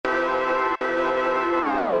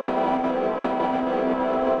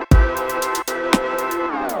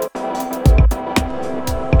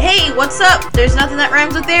what's up? There's nothing that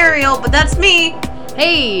rhymes with Arieal, but that's me.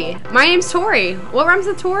 Hey, my name's Tory. What rhymes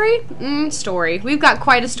with Tory? Story. We've got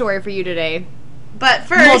quite a story for you today. But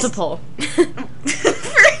first... Multiple.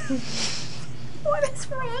 What is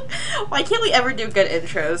wrong? Why can't we ever do good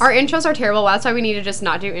intros? Our intros are terrible. That's why we need to just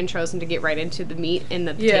not do intros and to get right into the meat and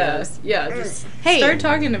the potatoes. Yeah, just Hey, start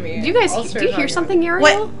talking to me. Do you hear something,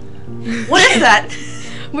 Ariel? What is that?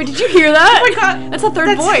 Wait, did you hear that? Oh my god. That's a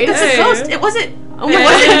third voice. That's a ghost. It wasn't... Oh my it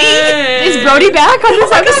wasn't me. Is Brody back on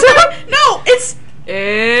this episode? No, it's...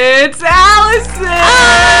 It's Allison!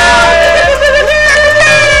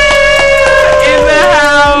 In the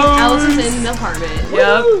house! Allison's in the apartment.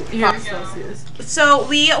 Yep. Here. So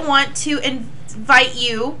we want to invite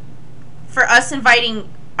you, for us inviting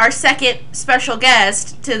our second special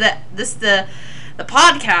guest to the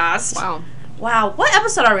podcast. Wow, what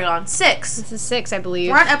episode are we on? 6. This is 6, I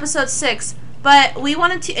believe. We're on episode 6, but we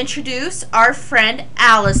wanted to introduce our friend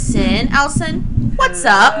Allison. Allison, what's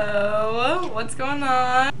up? Hello, what's going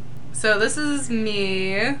on? So this is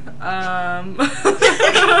me.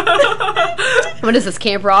 What is this,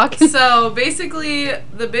 Camp Rock? So basically,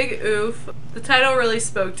 the big oof. The title really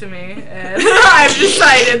spoke to me, and I've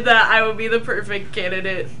decided that I would be the perfect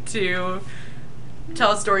candidate to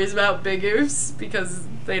tell stories about big oofs because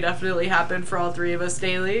they definitely happen for all three of us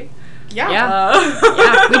daily.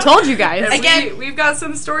 Yeah, we told you guys. Again, we've got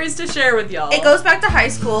some stories to share with y'all. It goes back to high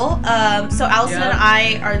school. So Allison and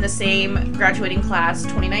I are in the same graduating class,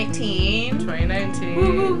 2019. 2019.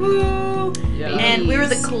 Woo-hoo-hoo. Yeah. And we were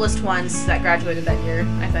the coolest ones that graduated that year,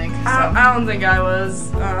 I think. So. I don't think I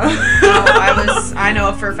was. No, I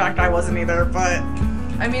know for a fact I wasn't either, but...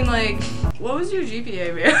 I mean, like, what was your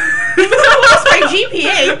GPA, man? What was my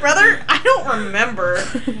GPA, brother? I don't remember.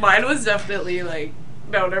 Mine was definitely, like...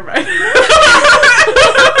 No, never mind. Let's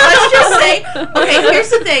just say, okay, here's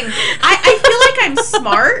the thing. I feel like I'm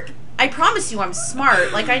smart. I promise you I'm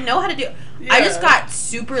smart. Like, I know how to do... Yeah. I just got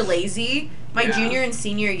super lazy my junior and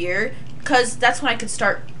senior year because that's when I could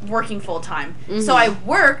start working full-time. Mm-hmm. So I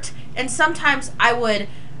worked, and sometimes I would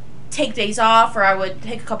take days off or I would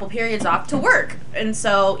take a couple periods off to work. And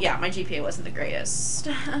so, yeah, my GPA wasn't the greatest.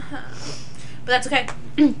 But that's okay.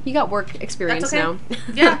 You got work experience okay. now.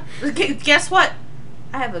 Yeah. Guess what?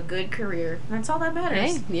 I have a good career. That's all that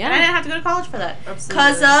matters. Hey, yeah. And I didn't have to go to college for that. Absolutely.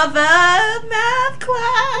 Because of a math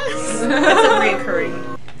class. That's a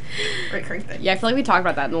recurring thing. Yeah, I feel like we talked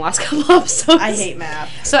about that in the last couple episodes. I hate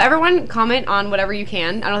math. So everyone comment on whatever you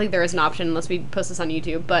can. I don't think there is an option unless we post this on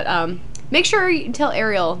YouTube. But make sure you tell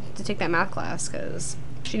Ariel to take that math class because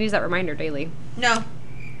she needs that reminder daily. No.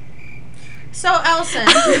 So, Allison.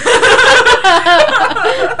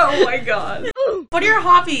 Oh my god. What are your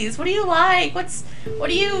hobbies? What do you like? What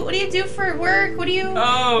do you do for work? What's your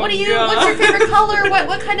favorite color?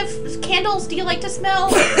 What kind of candles do you like to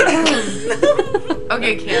smell?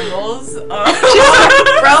 Okay, candles.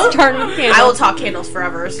 Bro, Starting with candles. I will talk candles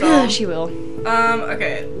forever, so She will.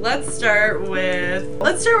 Okay, let's start with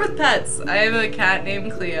pets. I have a cat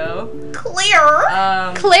named Cleo. Clear.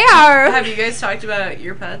 Claire! Have you guys talked about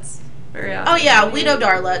your pets? Oh yeah, we know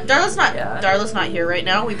Darla. Darla's Yeah. not here right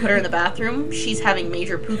now. We put her in the bathroom. She's having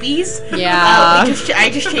major poopies. Yeah. I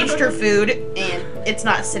just changed her food, and it's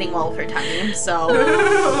not sitting well with her tummy. So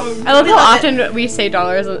I love how often we say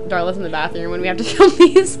Darla's in the bathroom when we have to film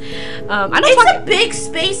these. It's a big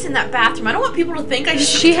space in that bathroom. I don't want people to think I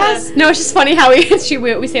just. No, it's just funny how we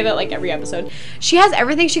say that like every episode. She has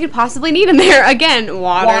everything she could possibly need in there. Again,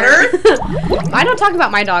 water. I don't talk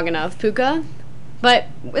about my dog enough, Puka. But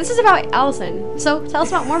this is about Allison. So tell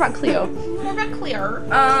us more about Cleo. More about Clear.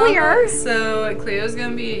 Clear. So Cleo's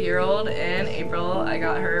gonna be a year old in April. I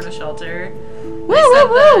got her at a shelter.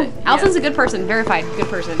 Woo! Allison's a good person. Verified. Good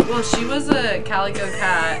person. Well, she was a calico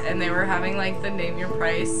cat, and they were having like the name your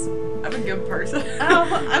price. I'm a good person.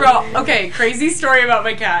 Bro, okay, crazy story about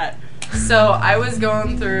my cat. So I was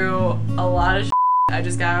going through a lot of shit. I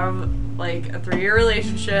just got out of like a 3-year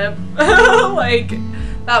relationship. Like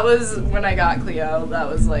that was when I got Cleo. That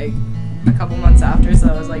was like a couple months after, so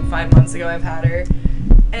that was like 5 months ago I've had her.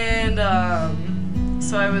 And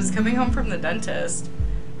so I was coming home from the dentist,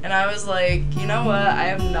 and I was like, you know what? I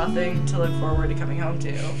have nothing to look forward to coming home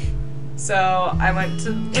to. So I went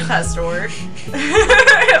to the pet store.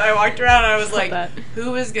 I walked around and I was like,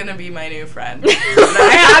 who is going to be my new friend? And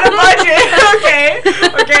I had a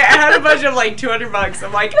budget. Okay, I had a much of like $200.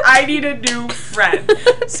 I'm like, I need a new friend.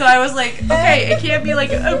 So I was like, okay, it can't be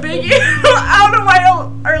like a big animal out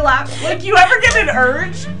of our lap. Like, you ever get an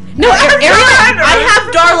urge? No, Ariel. I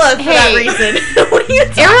have Darla for that reason. What are you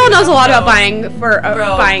talking Ariel knows a lot about Bro. buying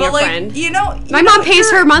buying a like, friend. You know, My mom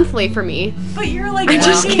pays her monthly for me. But you're like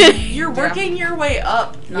just working, kidding. you're working your way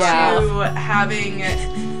up Yeah. to having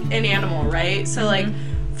an animal, right? So like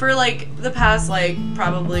for like the past like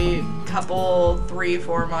probably couple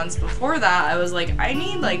 3-4 months before that, I was like, I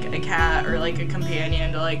need like a cat or like a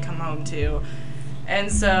companion to like come home to. And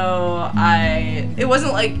so it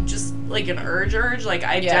wasn't like just like an urge, like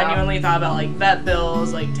I genuinely thought about like vet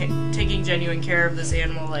bills, like taking genuine care of this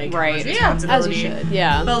animal, like Right. responsibility. As you should.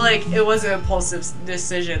 Yeah. But like it was an impulsive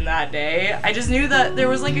decision that day. I just knew that there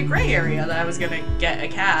was like a gray area that I was gonna get a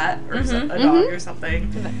cat or a dog or something.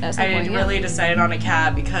 I didn't really decide on a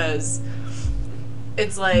cat because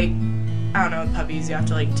it's like, I don't know, with puppies, you have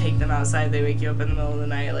to like take them outside. They wake you up in the middle of the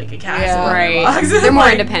night. Like a cat. Right. They're more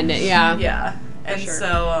independent. Yeah. Yeah. And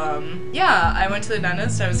so, I went to the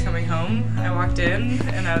dentist. I was coming home. I walked in,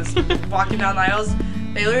 and I was walking down the aisles.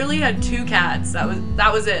 They literally had 2 cats. That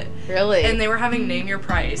was it. Really? And they were having name your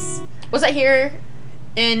price. Was that here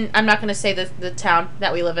in, I'm not going to say the town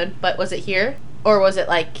that we live in, but was it here? Or was it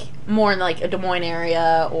like more in like a Des Moines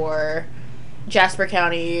area or Jasper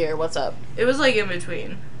County or what's up? It was like in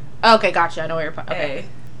between. Okay, gotcha. I know where you're from. Okay.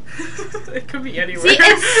 It could be anywhere. See,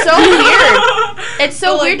 it's so weird. It's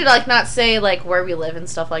so weird to like not say like where we live and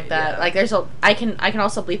stuff like that. Yeah. Like there's I can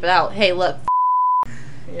also bleep it out. Hey, look.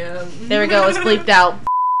 Yeah. There we go. It's bleeped out.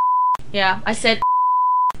 Yeah, I said.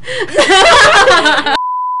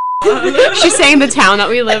 She's saying the town that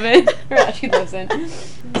we live in. She lives in.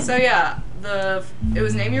 So yeah, it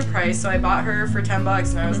was name your price. So I bought her for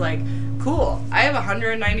 $10, and I was like, cool. I have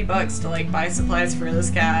 $190 to like buy supplies for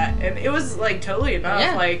this cat, and it was like totally enough.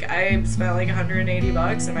 Yeah. Like I spent like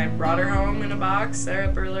 $180, and I brought her home in a box, a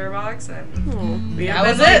litter box, and we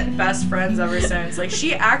have been like best friends ever since. Like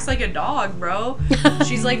she acts like a dog, bro.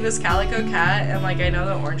 She's like this calico cat, and like I know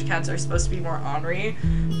that orange cats are supposed to be more ornery,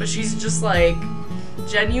 but she's just like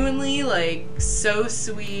genuinely like so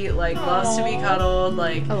sweet, like loves to be cuddled.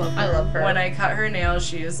 Like I love her. when I cut her nails,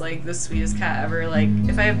 she is like the sweetest cat ever. Like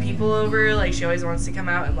if I have people over, like she always wants to come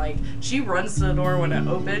out, and like she runs to the door when it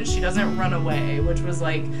opens. She doesn't run away, which was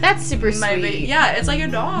like That's super sweet. yeah, it's like a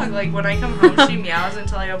dog. Like when I come home, she meows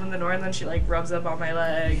until I open the door, and then she like rubs up on my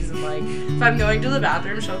legs, and like if I'm going to the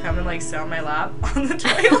bathroom, she'll come and like sit on my lap on the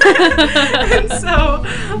toilet. And so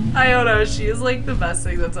I don't know, she is like the best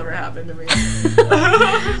thing that's ever happened to me.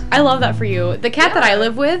 I love that for you. The cat that I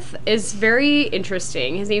live with is very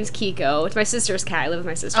interesting. His name's Kiko. It's my sister's cat. I live with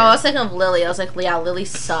my sister. Oh, I was thinking of Lily. I was like, yeah, Lily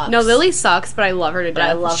sucks. No, Lily sucks, but I love her to death.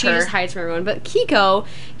 I love she her. just hides from everyone. But Kiko,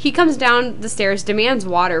 he comes down the stairs, demands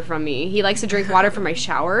water from me. He likes to drink water from my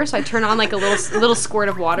shower, so I turn on like a little squirt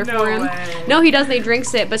of water No for him. way. No, he doesn't. He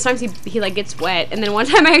drinks it, but sometimes he like gets wet. And then one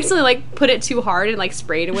time I actually like put it too hard and like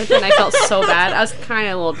sprayed it with it, and I felt so bad. I was kind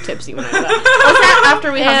of a little tipsy when I did that. Was that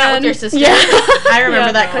after we hung out with your sister? Yeah. I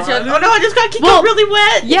remember that because she was, oh no, I just got Kiko really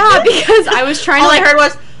wet. Yeah, because I was trying All to I like, heard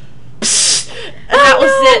was, and that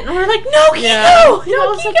was it. And we're like, no, Kiko! Yeah. No, I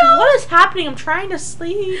was like, what is happening? I'm trying to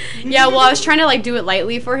sleep. Yeah, well, I was trying to like do it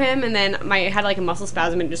lightly for him, and then I had like a muscle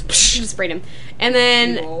spasm and just sprayed him. And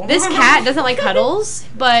then Ew. this cat doesn't like cuddles,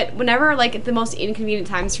 but whenever like at the most inconvenient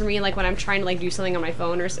times for me, like when I'm trying to like do something on my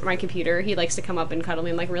phone or my computer, he likes to come up and cuddle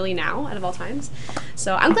me. I'm like, really now, out of all times?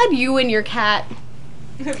 So I'm glad you and your cat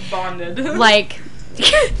Bonded. like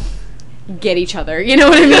get each other. You know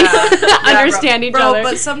what I mean? Understand each other.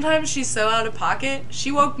 But sometimes she's so out of pocket.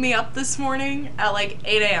 She woke me up this morning at like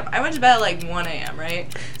 8 a.m. I went to bed at like 1 a.m.,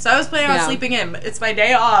 right? So I was planning on sleeping in. It's my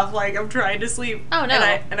day off. Like, I'm trying to sleep. Oh, no.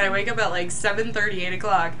 And I wake up at like 7:30, 8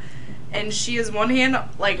 o'clock. And she has one hand,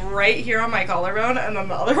 like, right here on my collarbone, and then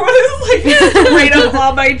the other one is, like, right up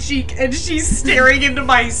on my cheek, and she's staring into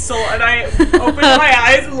my soul, and I opened my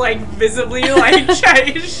eyes and, like, visibly, like,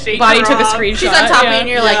 trying to shake Body her took a off. screenshot. She's on top of me, and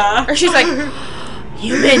you're like, or she's like,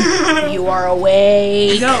 human, you are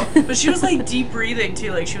awake. No, but she was like deep breathing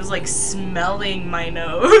too. Like she was like smelling my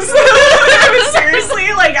nose. I was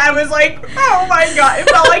seriously like, I was like, oh my god, it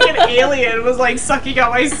felt like an alien was like sucking out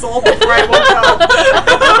my soul before I woke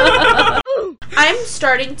up. I'm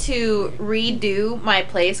starting to redo my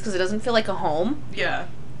place because it doesn't feel like a home. Yeah.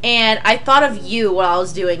 And I thought of you while I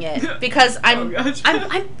was doing it because I'm Oh, gosh.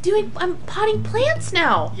 I'm potting plants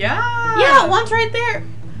now. Yeah. Yeah, one's right there.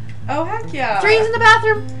 Oh heck yeah. 3's in the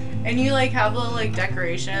bathroom. And you like have little like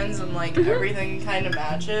decorations and like everything kind of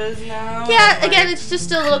matches now. Yeah, Like, again, it's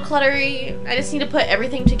just a little cluttery. I just need to put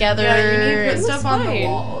everything together. yeah, you need to put That's stuff on the fine.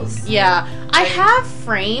 walls. Yeah, I Like- have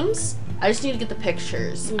frames, I just need to get the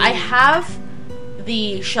pictures. I have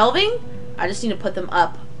the shelving. I just need to put them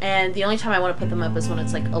up. And the only time I want to put them up is when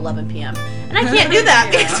it's like 11 p.m. And I can't do that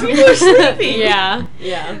because people are sleeping.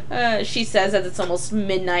 Yeah. She says that it's almost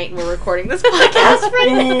midnight and we're recording this podcast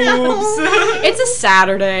right now. It's a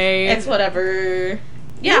Saturday. It's whatever.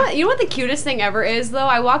 Yeah. You know what the cutest thing ever is, though?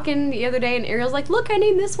 I walk in the other day and Ariel's like, look, I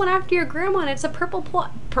named this one after your grandma, and it's a purple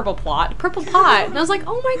pot. And I was like,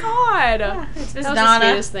 oh my god. Yeah, it's that was Donna.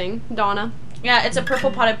 the sweetest thing. Donna. Yeah, it's a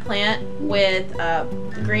purple potted plant with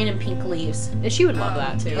green and pink leaves. And she would love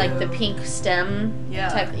that, too. Like the pink stem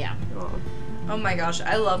type. Yeah. Oh my gosh,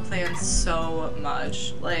 I love plants so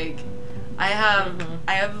much. Like, I have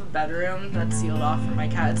a bedroom that's sealed off for my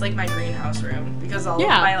cat. It's like my greenhouse room because all of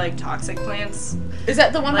my like toxic plants. Is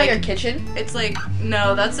that the one by like, your kitchen? It's like,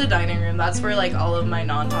 no, that's the dining room. That's where like all of my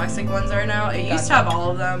non-toxic ones are now. It used to have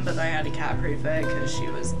all of them, but then I had a cat prefect because she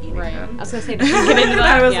was eating them. I was gonna say, don't get into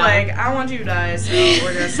that. I was like, I want you to die, so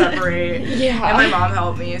we're gonna separate. And my mom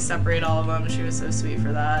helped me separate all of them. She was so sweet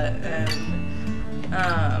for that. And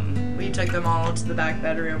we took them all to the back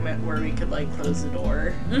bedroom where we could like close the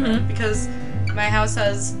door because my house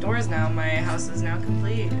has doors now. My house is now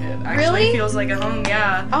complete. It actually feels like a home.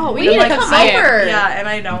 Yeah. Oh, we need to come over. Yeah, and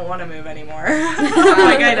I don't want to move anymore.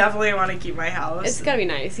 Like I definitely want to keep my house. It's gonna be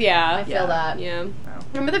nice. Yeah, I feel that. Yeah.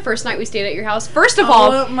 Remember the first night we stayed at your house? First of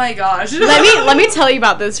all, oh my gosh. let me tell you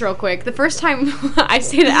about this real quick. The first time I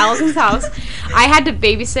stayed at Allison's house, I had to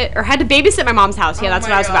babysit my mom's house. Yeah, that's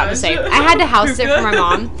what I was about to say. I had to house sit for my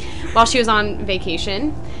mom while she was on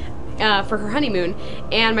vacation. For her honeymoon,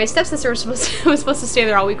 and my stepsister was supposed to stay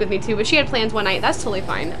there all week with me too, but she had plans one night. That's totally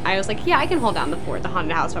fine. I was like, yeah, I can hold down the fort, the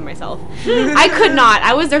haunted house by myself. I could not.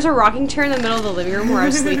 There's a rocking chair in the middle of the living room where I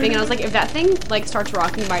was sleeping, and I was like, if that thing like starts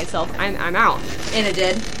rocking by itself, I'm out. And it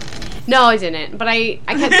did. No, I didn't. But I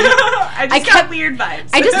kept. I got weird vibes.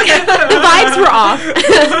 The vibes were off.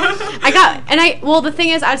 The thing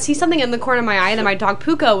is, I'd see something in the corner of my eye, and then my dog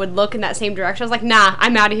Puka would look in that same direction. I was like, nah,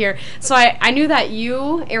 I'm out of here. So I knew that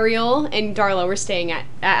you, Ariel, and Darla were staying at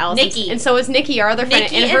Allison's. Nikki. And so was Nikki, our other friend,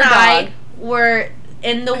 Nikki and her and dog. I were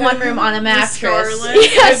in the one room on a mattress.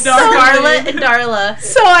 Yes, Scarlett and Darla.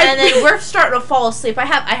 And then we're starting to fall asleep. I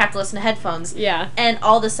have to listen to headphones. Yeah. And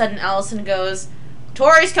all of a sudden, Allison goes,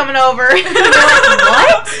 Tori's coming over. And we're like,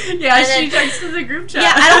 what? Yeah, and she texted the group chat.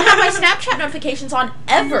 Yeah, I don't have my Snapchat notifications on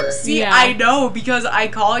ever. See, I know, because I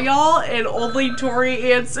call y'all and only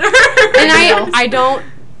Tori answers. And I don't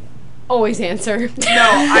always answer. No,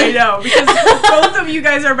 I know, because both of you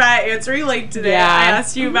guys are bad at answering. Like today, I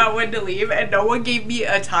asked you about when to leave, and no one gave me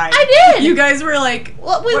a time. I did. You guys were like,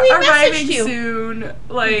 well, we arriving messaged you soon.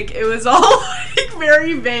 Like, it was all like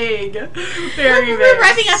very vague. Very vague. We're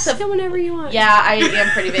arriving at the... whenever you want. Yeah, I am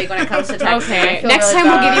pretty vague when it comes to texting. Okay, next time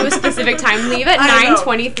we'll give you a specific time. Leave at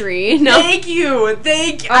 9:23. No. Thank you.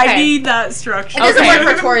 I need that structure. It doesn't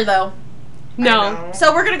work for Tori, though. No.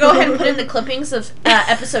 So we're going to go ahead and put in the clippings of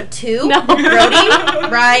episode 2, Brody,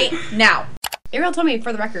 right now. Ariel told me,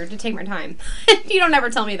 for the record, to take my time. You don't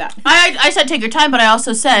ever tell me that. I said take your time, but I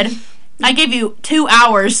also said I gave you 2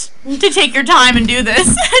 hours to take your time and do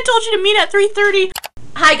this. I told you to meet at 3:30.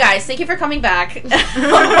 Hi guys, thank you for coming back.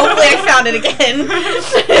 Hopefully I found it again.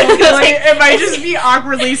 It might just be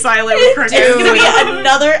awkwardly silent with crickets. It's gonna be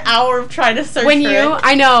another hour of trying to search for it.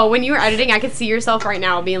 I know, when you were editing, I could see yourself right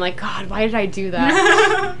now being like, God, why did I do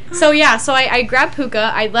that? So I grabbed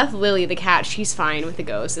Puka. I left Lily, the cat. She's fine with the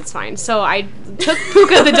ghost. It's fine. So I took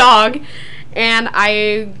Puka, the dog, and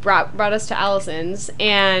I brought us to Allison's.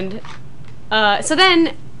 And so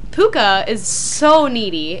then... Puka is so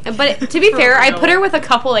needy, but to be fair, I put her with a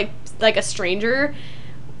couple like a stranger,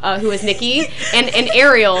 who was Nikki and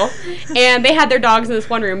Ariel, and they had their dogs in this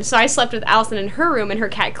one room. So I slept with Allison in her room and her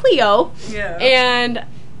cat Cleo. Yeah. And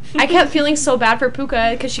I kept feeling so bad for Puka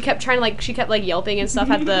because she kept yelping and stuff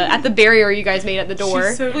at the barrier you guys made at the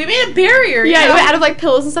door. We made a barrier. Yeah, out of like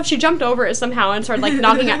pillows and stuff. She jumped over it somehow and started like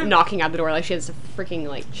knocking at the door like she has a freaking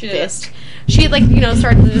like fist. She had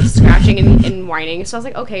started just scratching and whining. So I was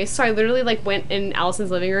like, okay. So I literally went in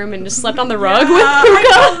Allison's living room and just slept on the rug with Puka.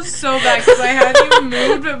 I felt so bad because I hadn't even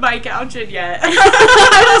moved my couch in yet.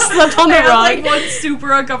 I just slept on the rug. I had one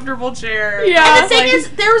super uncomfortable chair. Yeah. And the thing is,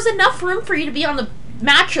 there was enough room for you to be on the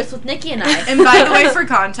mattress with Nikki and I. And by the way, for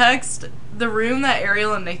context, the room that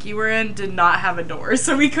Ariel and Nikki were in did not have a door,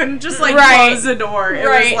 so we couldn't just close the door.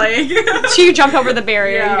 It was she jumped over the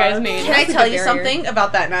barrier you guys made. Can I tell you something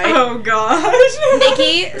about that night? Oh gosh.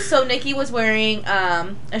 Nikki was wearing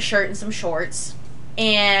a shirt and some shorts,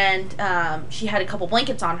 and she had a couple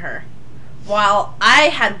blankets on her, while I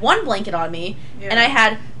had one blanket on me, and I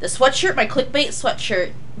had the sweatshirt, my clickbait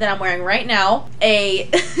sweatshirt, that I'm wearing right now, a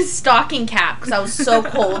stocking cap because I was so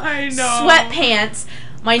cold, I know. sweatpants,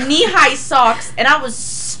 my knee-high socks, and I was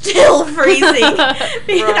still freezing. And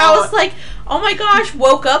I was like, oh my gosh,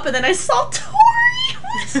 woke up and then I saw Tori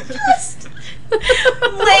was just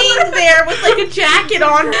laying there with like a jacket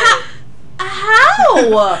on.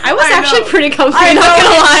 How? I was actually pretty comfy, I not know,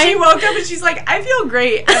 gonna lie. She woke up and she's like, I feel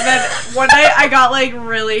great. And then one night I got like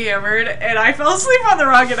really hammered and I fell asleep on the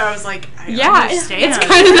rug and I was like, I understand. It's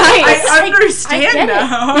kind of nice. I understand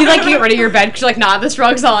now. You like get rid of your bed because you're like, nah, this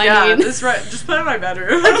rug's all I need. This rug, just put it in my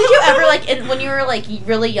bedroom. Did you ever like when you were like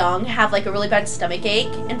really young have like a really bad stomach ache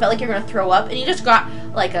and felt like you're gonna throw up and you just got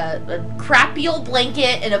like a crappy old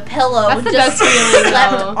blanket and a pillow That's and the just best feeling,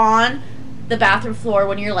 slept though. on the bathroom floor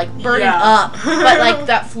when you're like burning up, but like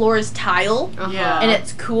that floor is tile and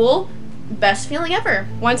it's cool. Best feeling ever.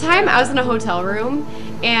 One time I was in a hotel room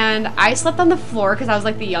and I slept on the floor because I was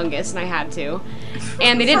like the youngest and I had to.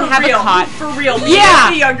 And they didn't have a cot. For real. Yeah.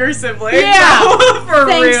 The younger sibling. Yeah. For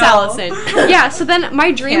Thanks, real. Allison. Yeah, so then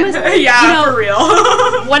my dream was, For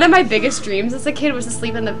real. one of my biggest dreams as a kid was to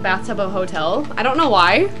sleep in the bathtub of a hotel. I don't know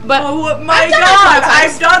why, but Oh my god,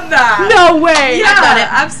 I've done that. no way. Yeah, I've done it.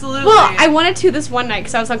 absolutely. Well, I wanted to this one night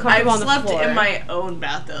because I was uncomfortable I've on the floor. slept in my own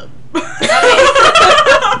bathtub.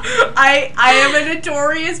 I am a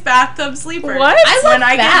notorious bathtub sleeper. What? When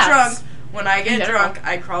I baths. get drunk,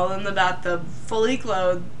 I crawl in the bathtub fully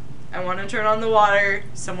clothed. I want to turn on the water.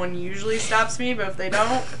 Someone usually stops me, but if they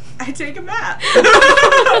don't, I take a bath.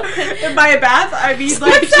 And by a bath, I mean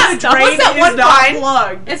like the drain that is one not line?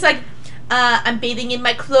 plugged. It's like I'm bathing in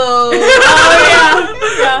my clothes.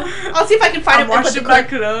 Yeah. I'll see if I can find I'm it. and put washing the my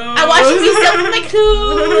clip- clothes. I'm washing myself in my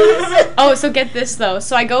clothes. Oh, so get this though.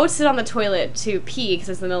 So I go sit on the toilet to pee because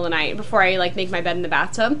it's the middle of the night before I like make my bed in the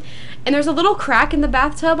bathtub, and there's a little crack in the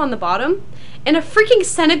bathtub on the bottom, and a freaking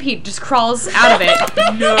centipede just crawls out of it.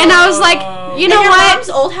 No. And I was like, you know in your what? mom's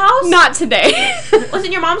old house? Not today. Was it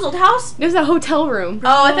in your mom's old house? It was a hotel room.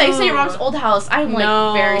 Oh, I thought you said your mom's old house. I'm like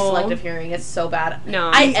No. very selective hearing. It's so bad.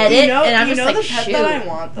 No. I edit and I'm you just know like, the pet shoot. that I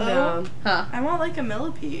want though. No. Huh. I want like a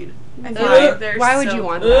millipede. I feel Why- like they're why would so you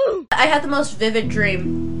want cool. that? I had the most vivid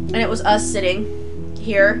dream, and it was us sitting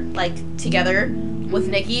here, like, together with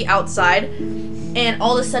Nikki outside, and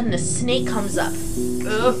all of a sudden a snake comes up.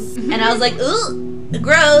 Ugh. And I was like, ooh,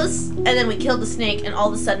 gross. And then we killed the snake, and all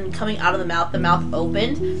of a sudden, coming out of the mouth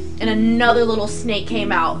opened, and another little snake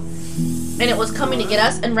came out. And it was coming to get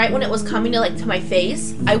us, and right when it was coming to, like, to my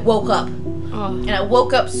face, I woke up. Oh. And I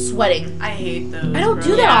woke up sweating. I hate those. I don't do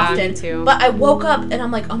bro. that Yeah, often. me too. But I woke up, and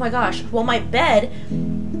I'm like, oh my gosh. Well, my bed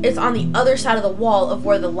is on the other side of the wall of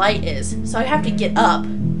where the light is. So I have to get up,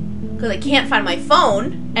 because I can't find my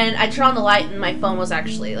phone. And I turned on the light, and my phone was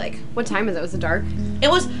actually, like... What time is it? Was it dark? It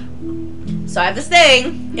was... So I have this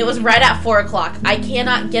thing. It was right at 4 o'clock. I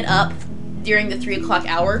cannot get up during the 3 o'clock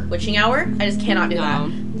hour, witching hour. I just cannot do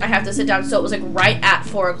that. I have to sit down. So it was like right at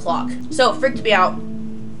 4 o'clock. So it freaked me out.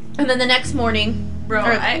 And then the next morning... Bro,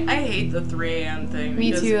 I hate the 3 a.m. thing. Me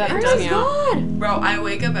because too, that it freaks does- me out. God. Bro, I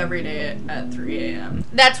wake up every day at 3 a.m.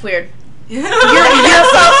 That's weird. You're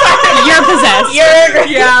possessed.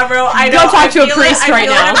 Yeah, bro. I Go know. talk to a feel priest I right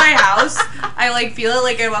feel now. It in my house. I like feel it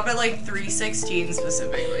like I'm up at like 3:16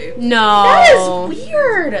 specifically. No. That is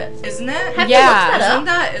weird. Isn't it? Have Yeah. you looked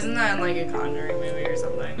that up? Isn't that in like a Conjuring movie or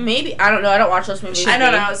something? Maybe. I don't know. I don't watch those movies. I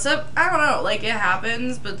don't know. So I don't know. Like it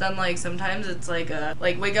happens, but then like sometimes it's like a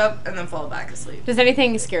like wake up and then fall back asleep. Does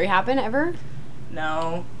anything scary happen ever?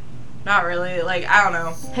 No, not really. Like I don't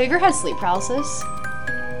know. Have you ever had sleep paralysis?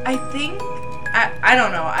 I think I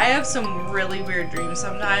don't know. I have some really weird dreams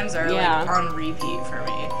sometimes that are Yeah. like on repeat for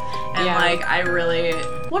me, and Yeah. like I really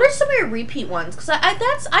What are some of your repeat ones? Because I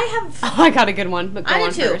have... Oh, I got a good one, but go I do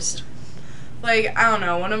on too. first. like I don't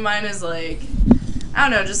know. One of mine is like I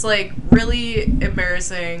don't know, just like really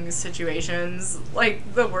embarrassing situations,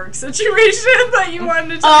 like the work situation that you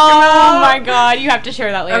wanted to talk about. Oh my god, you have to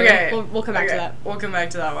share that later. Okay, We'll come back to that. We'll come back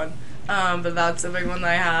to that one. But that's a big one that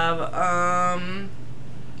I have.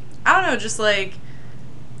 I don't know, just like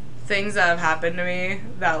things that have happened to me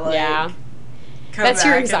that like Yeah. come That's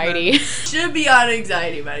your back and then- anxiety. Should be on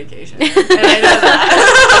anxiety medication, and I know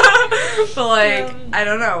that. But like, I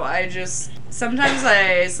don't know. I just sometimes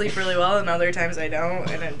I sleep really well, and other times I don't,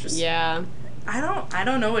 and it just Yeah. I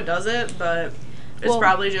don't know what does it, but it's Well-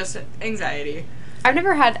 probably just anxiety. I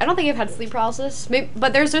don't think I've had sleep paralysis,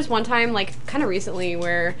 but there's just one time, like, kind of recently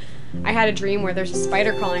where I had a dream where there's a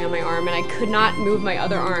spider crawling on my arm, and I could not move my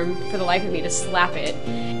other arm for the life of me to slap it.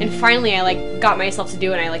 And finally, I like got myself to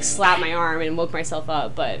do it, and I like slapped my arm and woke myself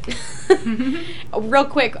up. But real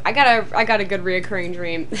quick, I got a good reoccurring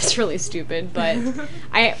dream. It's really stupid, but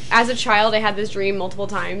as a child, I had this dream multiple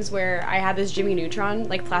times where I had this Jimmy Neutron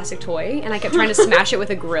like plastic toy, and I kept trying to smash it with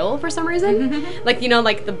a grill for some reason. Like, you know,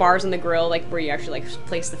 like the bars on the grill, like where you actually like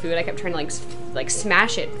place the food. I kept trying to like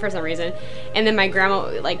smash it for some reason, and then my grandma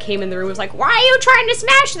like came in the room and was like, "Why are you trying to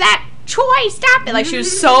smash that toy? Stop it!" Like, she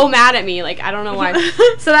was so mad at me. Like, I don't know why.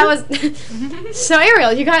 So that was so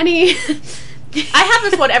Ariel, you got any? I have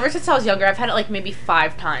this one ever since I was younger. I've had it like maybe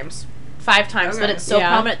 5 times. 5 times, Okay. but it's so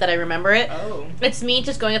prominent that I remember it. Oh. It's me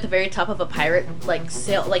just going at the very top of a pirate like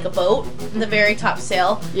sail, like a boat, the very top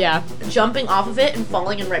sail, Yeah. jumping off of it and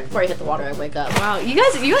falling, and right before I hit the water, I wake up. Wow, you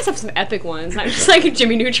guys have some epic ones. Not just like a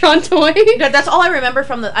Jimmy Neutron toy. That's all I remember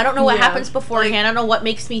from the. I don't know what Yeah. happens beforehand. I don't know what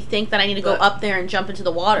makes me think that I need to go But- up there and jump into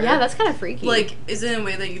the water. Yeah, that's kind of freaky. Like, is it a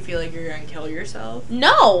way that you feel like you're gonna kill yourself?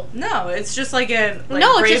 No. No, it's just like a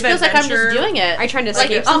No, it brave just feels like I'm adventure. just doing it. I trying to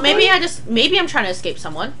like, escape. oh, maybe someone? maybe I'm trying to escape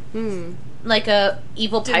someone. Hmm. Like a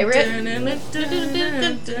evil pirate. Let's do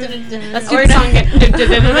the song again.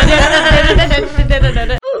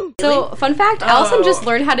 So, fun fact, Allison just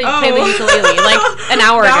learned how to play the ukulele like an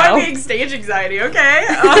hour Now I'm ago. getting stage anxiety, okay?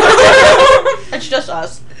 It's just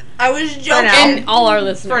us. I was joking. now. And all our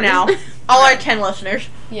listeners. For now. All our 10 listeners.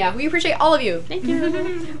 Yeah, we appreciate all of you. Thank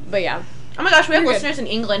you. But yeah. Oh my gosh, we have You're good. listeners in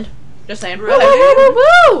England. Just saying. Really? Woo, woo,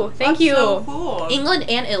 woo, woo. Thank That's you. so cool. England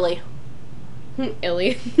and Italy.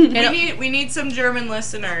 Illy. We need some German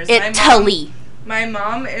listeners. Italy. My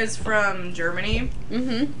mom is from Germany.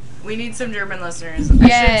 Mm-hmm. We need some German listeners.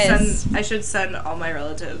 Yes. I should send all my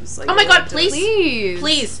relatives. Like, Oh my god, relatives. please.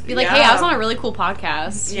 Please. Be like, Yeah. hey, I was on a really cool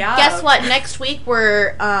podcast. Yeah. Guess what? Next week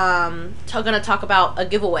we're gonna talk about a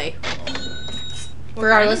giveaway What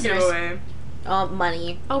for our kind of listeners. giveaway?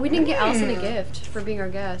 Money. Oh, we didn't get Allison a gift for being our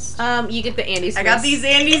guest. You get the Andes. I got Miss. these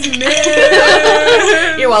Andes mitts.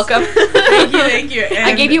 You're welcome. Thank you.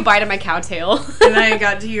 I gave you a bite of my cowtail. And I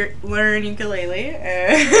got to learn ukulele. Yeah,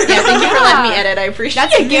 thank you for letting me edit. I appreciate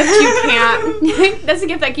That's a gift you can't. That's a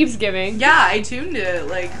gift that keeps giving. Yeah, I tuned it.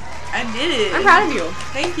 Like, I did it. I'm proud of you.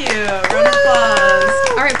 Thank you. Round of applause.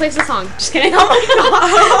 All right, play the song. Just kidding. Oh my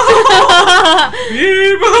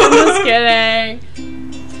god. Just kidding.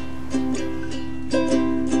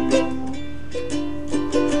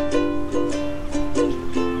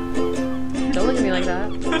 Don't look at me like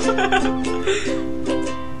that.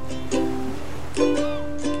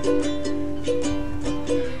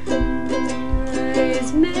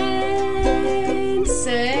 Wise men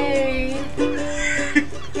say.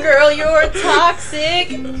 Girl, you're toxic.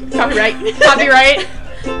 Copyright. Copyright.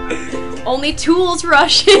 Only tools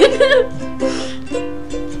rush in.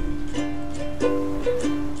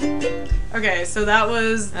 Okay, so that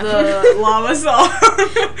was the lava song.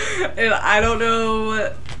 And I don't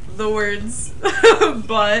know the words,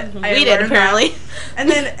 but I We did learned apparently.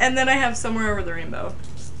 that. And then I have Somewhere Over the Rainbow.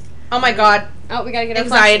 Oh my god. Oh, we gotta get our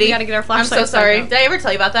Anxiety. We gotta get our I'm flashlight. so sorry. Did I ever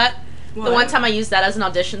tell you about that? What? The one time I used that as an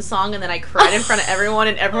audition song and then I cried in front of everyone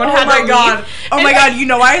and everyone Oh had my to god. leave. Oh my god, you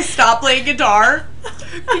know why I stopped playing guitar?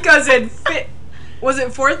 Because was it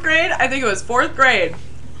 4th grade? I think it was 4th grade.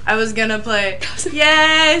 I was gonna play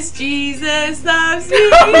Yes, Jesus loves me.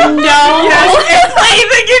 No. Yes, and play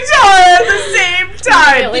the guitar at the same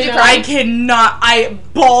time. Really? I cannot. I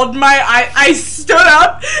bawled my eye. I stood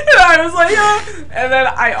up and I was like, and then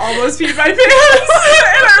I almost peed my pants.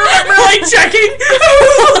 And I remember like checking. I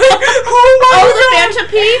was like, oh my Oh, the god. phantom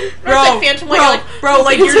pee? Or Bro, the phantom when you're like, bro,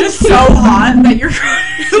 like you're just so hot that you're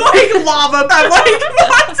like lava. I'm like,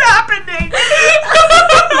 what's happening?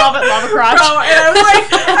 Lava crotch. Bro, and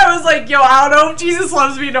I was like, yo, I don't know if Jesus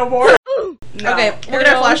loves me no more. No. Okay, we'll get our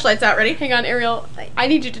Ariel. flashlights out. Ready? Hang on, Ariel. I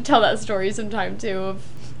need you to tell that story sometime too.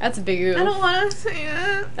 That's a big oof. I don't want to say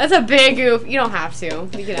it. That's a big oof. You don't have to. You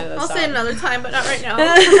can edit that I'll stuff. say it another time, but not right now.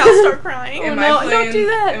 I'll start crying. Oh, no, don't do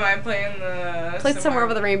that. Am I playing the Play Somewhere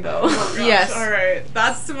Over the Rainbow. Oh, gosh, Yes. Alright.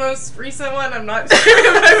 That's the most recent one. I'm not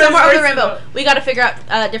sure. Somewhere over the rainbow. We got to figure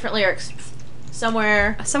out different lyrics.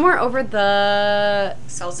 Somewhere. Somewhere over the.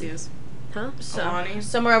 Celsius. Huh? Alani.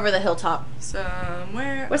 Somewhere over the hilltop.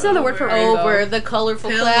 Somewhere. What's another word for rainbow? Over the colorful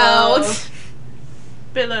Pillow. clouds.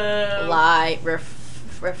 Pillow. Light,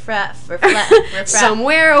 refract.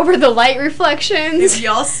 Somewhere over the light reflections. If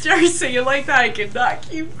y'all start singing like that, I cannot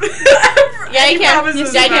keep. Yeah, you can.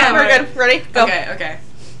 promises Yeah, you in my can. We're mind. good. Ready? Go. Okay.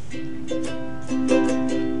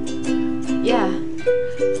 Yeah.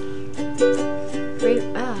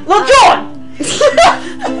 Well, John!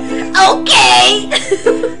 Okay!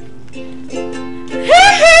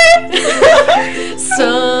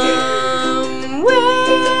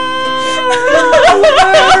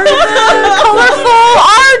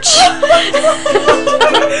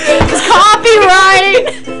 It's copyright.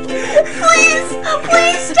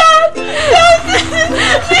 Please stop.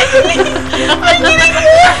 I'm getting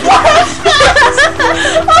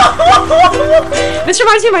This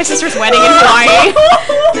reminds me of my sister's wedding in Hawaii.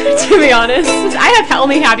 To be honest, I have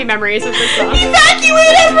only happy memories with this song.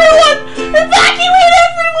 Evacuate everyone! Evacuate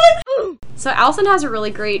everyone! So Allison has a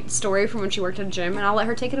really great story from when she worked at a gym, and I'll let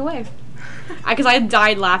her take it away. Because I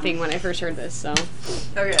died laughing when I first heard this, so.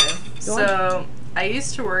 Okay, so I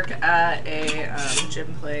used to work at a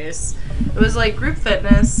gym place. It was like group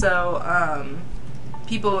fitness, so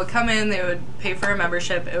people would come in, they would pay for a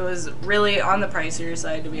membership. It was really on the pricier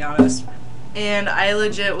side, to be honest. And I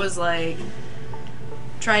legit was like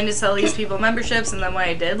trying to sell these people memberships, and then what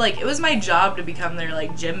I did, like, it was my job to become their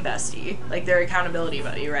like gym bestie, like their accountability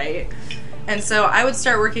buddy, right? And so I would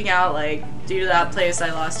start working out, like, due to that place,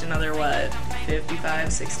 I lost another,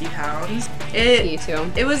 55, 60 pounds. Me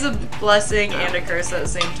too. It was a blessing and a curse at the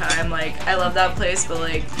same time. Like, I love that place, but,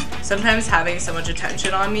 like, sometimes having so much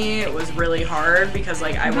attention on me was really hard because,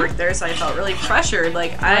 like, I worked there, so I felt really pressured.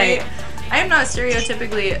 Like, I am not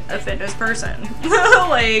stereotypically a fitness person.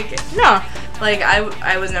 Like, no. Like,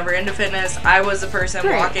 I was never into fitness. I was a person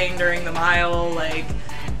walking during the mile. Like,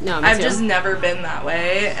 no, I've just never been that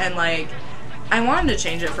way. And, like, I wanted to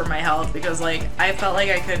change it for my health because, like, I felt like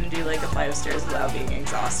I couldn't do, like, a 5 stairs without being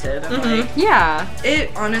exhausted. And, like, yeah. It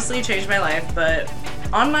honestly changed my life, but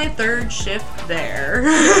on my 3rd shift there,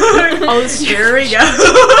 here we go.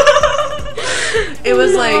 It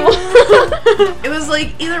was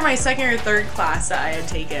like either my 2nd or 3rd class that I had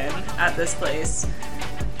taken at this place.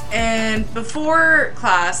 And before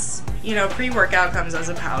class, you know, pre-workout comes as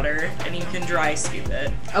a powder, and you can dry scoop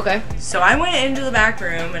it. Okay. So I went into the back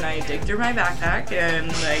room, and I dig through my backpack,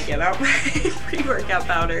 and I get out my pre-workout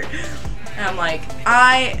powder. And I'm like,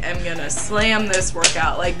 I am gonna slam this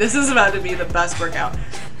workout. Like, this is about to be the best workout.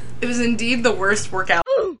 It was indeed the worst workout.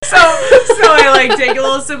 So I, like, take a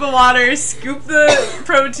little sip of water, scoop the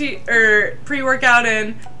protein, or pre-workout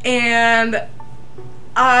in, and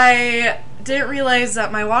I didn't realize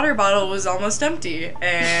that my water bottle was almost empty,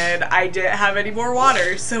 and I didn't have any more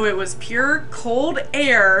water, so it was pure cold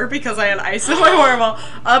air because I had ice in my water bottle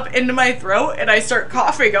up into my throat, and I start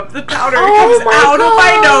coughing up the powder. It comes out of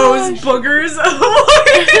my nose, boogers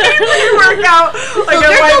workout, like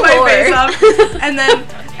I wipe my face off,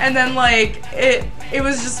 and then like it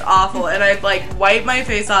was just awful, and I'd like wipe my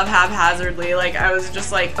face off haphazardly. Like, I was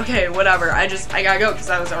just like, okay, whatever, I gotta go because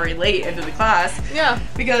I was already late into the class. Yeah.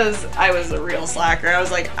 Because I was a real slacker. I was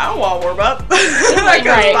like, I don't want to warm up. I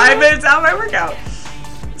got 5 minutes out of my workout.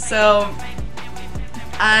 So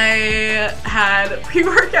I had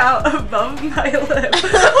pre-workout above my lip.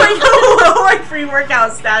 Like a little like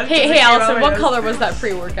pre-workout stash. Hey Allison, what color was that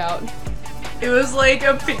pre-workout? It was like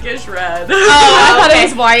a pinkish red. Oh, I thought it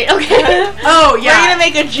was white. Okay. Oh yeah. We're gonna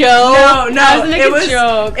make a joke. No.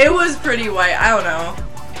 Joke. It was pretty white. I don't know.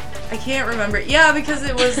 I can't remember. Yeah, because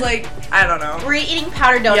it was like, I don't know. Were you eating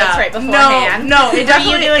powder donuts right beforehand? No, it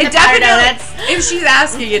definitely. Were you doing powder donuts? If she's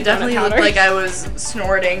asking, it definitely looked like I was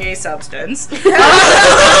snorting a substance. And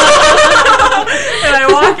I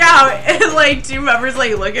walk out, and like 2 members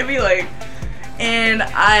like look at me like. And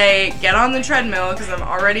I get on the treadmill because I'm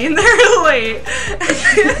already in there late.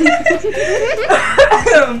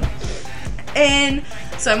 And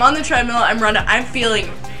so I'm on the treadmill, I'm running, I'm feeling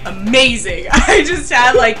amazing. I just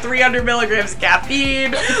had like 300 milligrams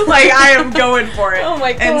caffeine. Like, I am going for it. Oh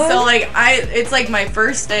my god. And so like it's like my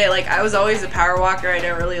first day. Like, I was always a power walker. I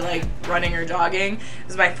didn't really like running or jogging. It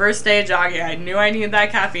was my first day of jogging. I knew I needed that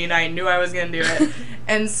caffeine. I knew I was gonna do it.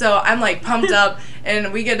 And so I'm like pumped up,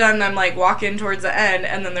 and we get done, and I'm like walking towards the end,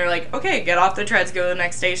 and then they're like, okay, get off the treads, go to the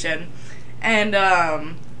next station. And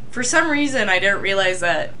for some reason I didn't realize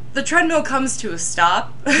that the treadmill comes to a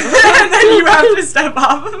stop, and then you have to step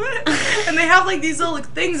off of it. And they have like these little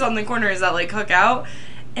things on the corners that like hook out.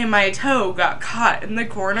 And my toe got caught in the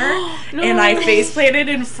corner, no. And I face planted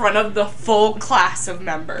in front of the full class of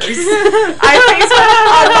members. I face planted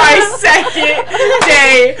on my 2nd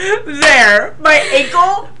day there. My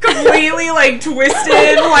ankle completely like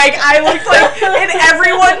twisted. Like, I looked like, and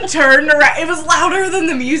everyone turned around. It was louder than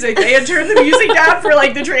the music. They had turned the music down for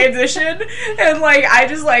like the transition, and like I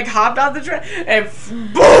just like hopped out the and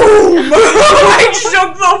boom, like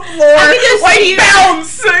shook the floor, like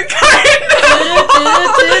bounce, kind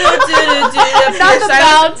of. Not the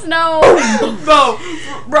bounce, no.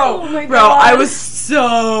 Bro, I was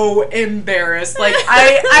so embarrassed. Like,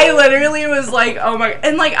 I literally was like, oh my,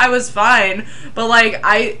 and like, I was fine, but like,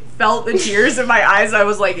 I felt the tears in my eyes. I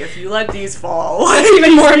was like, if you let these fall, like,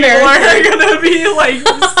 even more embarrassing. Are gonna be like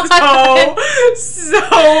so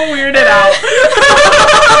weirded out.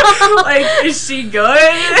 Like, is she good?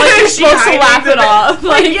 Like, you're supposed to laugh it off.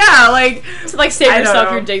 Like, yeah, like, to like save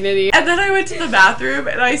yourself your dignity. And then I went to the bathroom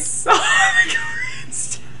and I saw the Korean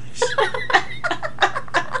stash.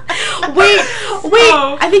 Wait,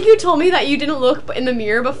 I think you told me that you didn't look in the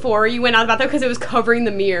mirror before you went out of the bathroom because it was covering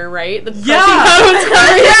the mirror, right? The yeah,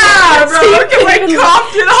 bro, so I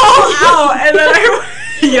coughed it all out, and then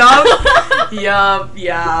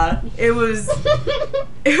yeah, it was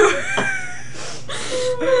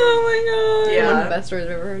oh my god, yeah, one of the best stories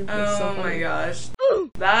I've ever heard. Oh my gosh,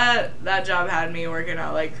 that job had me working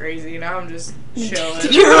out like crazy. Now I'm just chilling.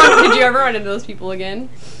 Did you ever run into those people again?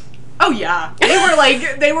 Oh yeah,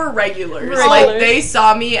 they were regulars. Like, they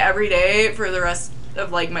saw me every day for the rest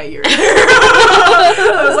of like my year.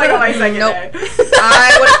 I was like on my second day.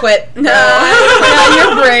 I would have quit. No. Yeah,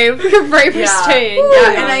 you're brave. You're brave for staying.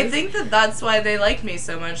 Yeah, and I think that's why they like me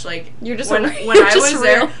so much. Like, you're just when I was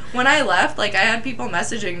there, when I left, like, I had people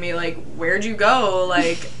messaging me like, "Where'd you go?"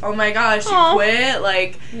 Like, "Oh my gosh, you quit!"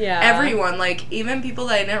 Like, everyone, like, even people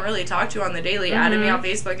that I didn't really talk to on the daily, added me on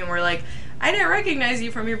Facebook and were like, "I didn't recognize you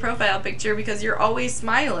from your profile picture because you're always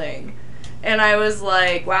smiling." And I was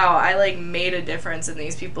like, wow, I like made a difference in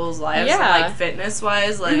these people's lives. Yeah. Like, fitness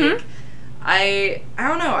wise, like, I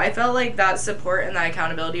don't know, I felt like that support and that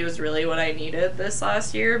accountability was really what I needed this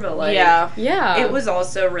last year, but like, it was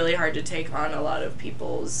also really hard to take on a lot of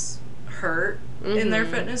people's hurt in their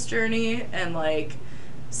fitness journey, and like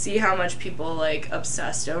see how much people like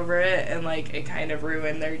obsessed over it, and like it kind of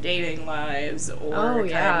ruined their dating lives, or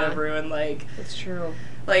kind of ruined, like, that's true,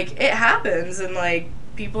 like, it happens, and like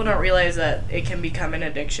people don't realize that it can become an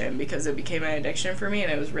addiction, because it became an addiction for me,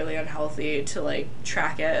 and it was really unhealthy to like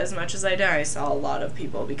track it as much as I did. I saw a lot of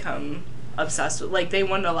people become obsessed with, like, they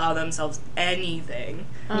wouldn't allow themselves anything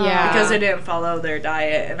because they didn't follow their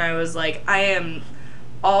diet, and I was like, I am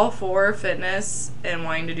all for fitness and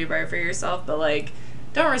wanting to do better for yourself, but like,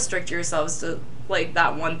 don't restrict yourselves to like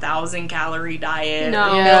that 1,000 calorie diet,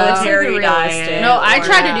 military diet. No, I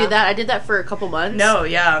tried to do that. I did that for a couple months. No,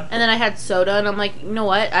 yeah. And then I had soda, and I'm like, you know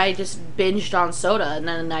what? I just binged on soda, and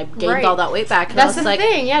then I gained all that weight back. And that's the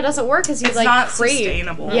thing. Yeah, it doesn't work because it's like not crave.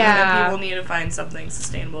 Sustainable. Yeah, and people need to find something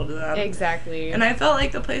sustainable to them. Exactly. And I felt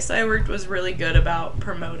like the place I worked was really good about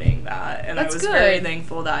promoting that, and I was very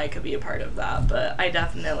thankful that I could be a part of that. But I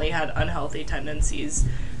definitely had unhealthy tendencies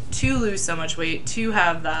to lose so much weight, to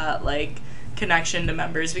have that like connection to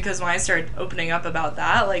members, because when I started opening up about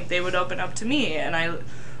that, like, they would open up to me, and I loved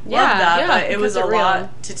that, but it was a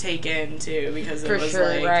lot to take in too, because it was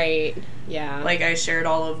like, like, I shared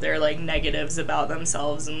all of their like negatives about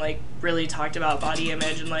themselves, and like really talked about body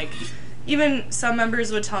image, and like even some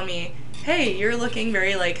members would tell me, hey, you're looking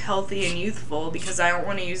very like healthy and youthful, because I don't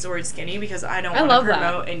want to use the word skinny because I don't want to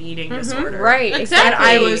promote an eating disorder. Right, exactly. And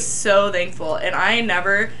I was so thankful, and I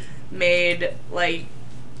never made like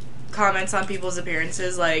comments on people's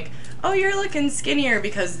appearances like, oh, you're looking skinnier,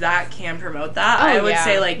 because that can promote that. I would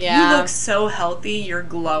say like, you look so healthy, you're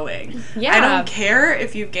glowing. I don't care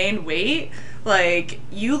if you've gained weight, like,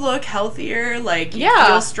 you look healthier, like, you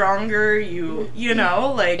feel stronger, you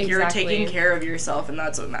know, like, you're taking care of yourself, and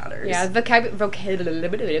that's what matters. Yeah,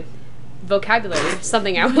 vocabulary,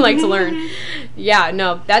 something I would like to learn. Yeah,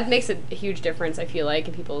 no, that makes a huge difference, I feel like,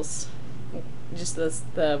 in people's, just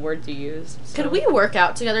the words you use. So. Could we work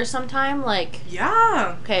out together sometime? Like,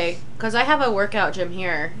 okay, because I have a workout gym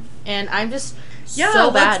here, and I'm just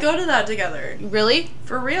so bad. Let's go to that together. Really?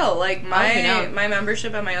 For real. Like, my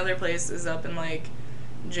membership at my other place is up in like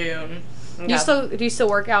June. Do you still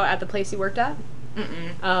work out at the place you worked at?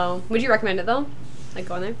 Oh, would you recommend it though? Like,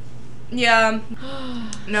 going there? Yeah.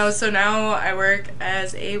 No, so now I work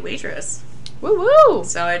as a waitress. Woo woo!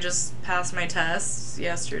 So I just passed my tests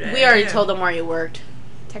yesterday. We already told them where you worked.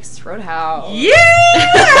 Texas Roadhouse. Yeah!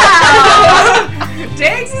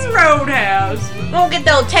 Texas Roadhouse. We'll get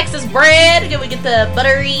the Texas bread. Can we get the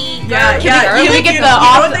buttery? Can we get the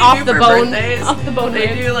off the bone?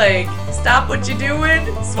 They do like, stop what you're doing,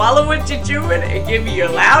 swallow what you're chewing, and give me your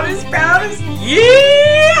loudest, proudest, yeah!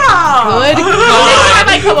 Good God. Next time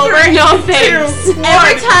I come over, no thanks.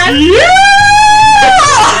 Every time. Yeah!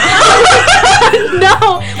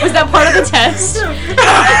 No, was that part of the test?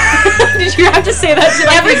 Did you have to say that to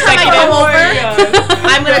every time I come over?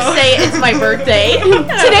 I'm gonna say it's my birthday.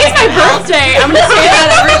 Today's my birthday. I'm gonna say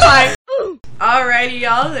that every time. Alrighty, y'all.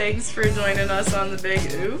 y'all. Thanks for joining us on the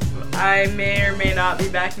Big Oof. I may or may not be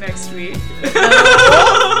back next week. Am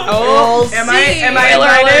I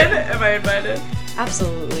invited?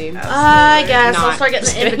 Absolutely. I guess I'll Not. start getting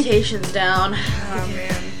Just the kidding. invitations down. Oh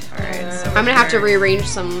man. Alright, so I'm gonna have to rearrange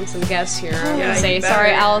some guests here. I'm Yeah, gonna say you sorry,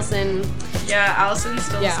 better. Allison. Yeah, Allison's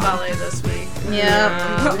still Yeah. spelling this week.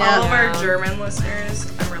 Yeah. All of our German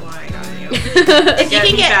listeners, I'm relying on you. If you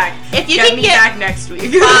can get, if you Get can me get back next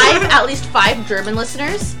week. at least 5 German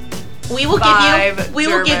listeners, we will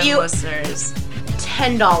give you listeners.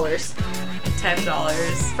 $10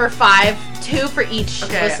 $10. for 5, 2 for each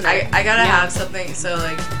Okay, listener. I gotta have something. So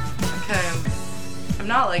like, okay, I'm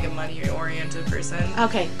not like a money oriented person.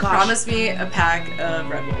 Okay, gosh. Promise me a pack of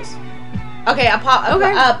Red Bulls. Okay, a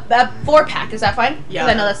 4-pack. Is that fine? 'Cause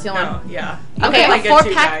I know that's the only. No, yeah. Okay, Like a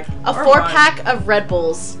 4-pack. A or 4-pack of Red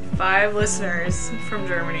Bulls. 5 listeners from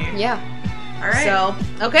Germany. Yeah. All right. So,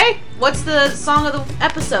 okay, what's the song of the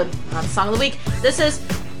episode? Not the song of the week. This is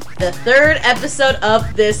the 3rd episode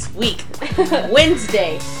of this week.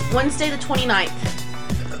 Wednesday the 29th.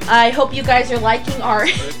 I hope you guys are liking our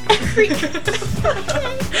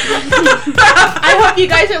I hope you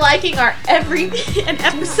guys are liking our an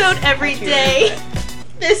episode every day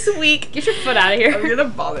this week. Get your foot out of here. I'm gonna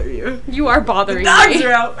bother you. You are bothering Dogs me.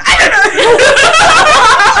 are out.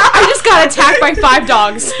 I just got attacked by 5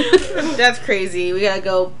 dogs. That's crazy. We gotta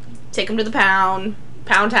go take them to the pound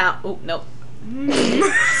town. Oh, nope. Song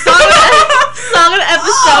of the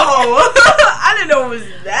episode. Oh, I didn't know it was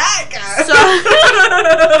that guy.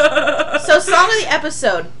 So song of the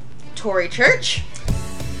episode, Tory Church.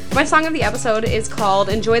 My song of the episode is called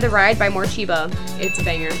 "Enjoy the Ride" by Morchiba. It's a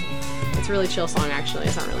banger. It's a really chill song, actually.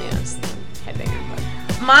 It's not really a headbanger,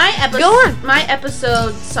 but My Go on. My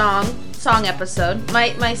episode song episode.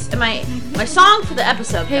 My song for the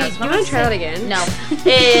episode. hey, that's you what want I'm to try that saying. again? No,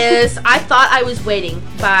 is I Thought I Was Waiting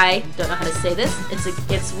by, don't know how to say this.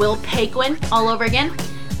 It's Will Paquin all over again.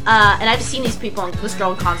 And I've seen this girl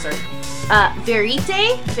in concert.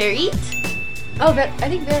 Verite. Oh, I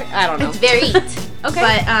think they're. I don't know. It's Verite. Okay.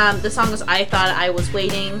 But the song was I Thought I Was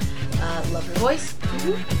Waiting. Love her voice.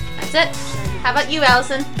 That's it. How about you,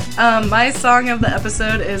 Allison? My song of the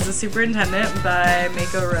episode is "The Superintendent" by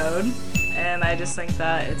Mako Road, and I just think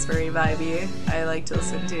that it's very vibey. I like to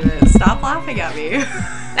listen to it. Stop laughing at me.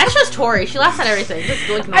 That's just Tori. She laughs at everything. Just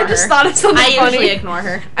ignore her. I just thought of something I funny. usually ignore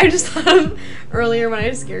her. I just thought of earlier when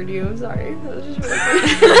I scared you. I'm sorry. That was just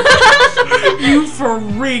really You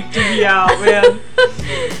freaked me out, man.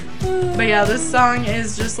 But yeah, this song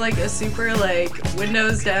is just like a super like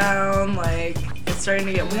windows down, like it's starting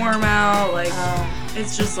to get warm out, like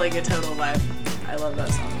it's just like a total vibe. I love that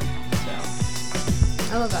song.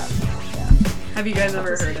 So, I love that. have you guys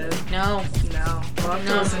ever heard it? No. No. We'll have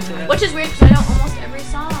to listen to it. Which is weird because I know almost every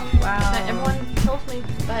song Wow. that everyone tells me,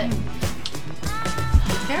 but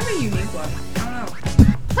Kind of a unique one. I don't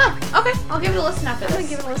know. okay, I'll give it a listen after I'm gonna this.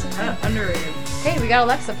 give it a listen. Underrated. Hey, we got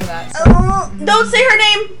Alexa for that. So. Don't say her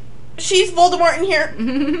name. She's Voldemort in here.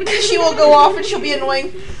 She will go off and she'll be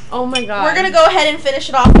annoying. Oh my god. We're gonna go ahead and finish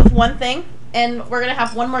it off with one thing, and we're gonna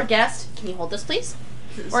have one more guest. Can you hold this, please?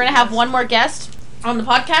 We're gonna have one more guest on the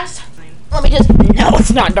podcast. Let me just. No,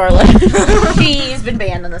 it's not Darla. She's been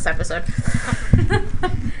banned in this episode.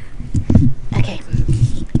 Okay.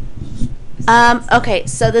 Okay.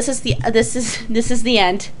 So this is the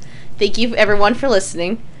end. Thank you everyone for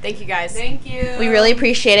listening. Thank you guys. Thank you. We really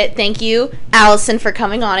appreciate it. Thank you, Allison, for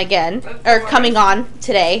coming on again, or coming on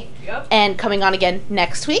today, and coming on again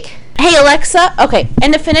next week. Hey Alexa. Okay,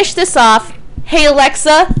 and to finish this off, hey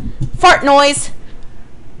Alexa, fart noise.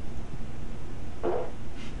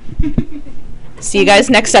 See you guys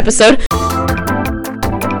next episode.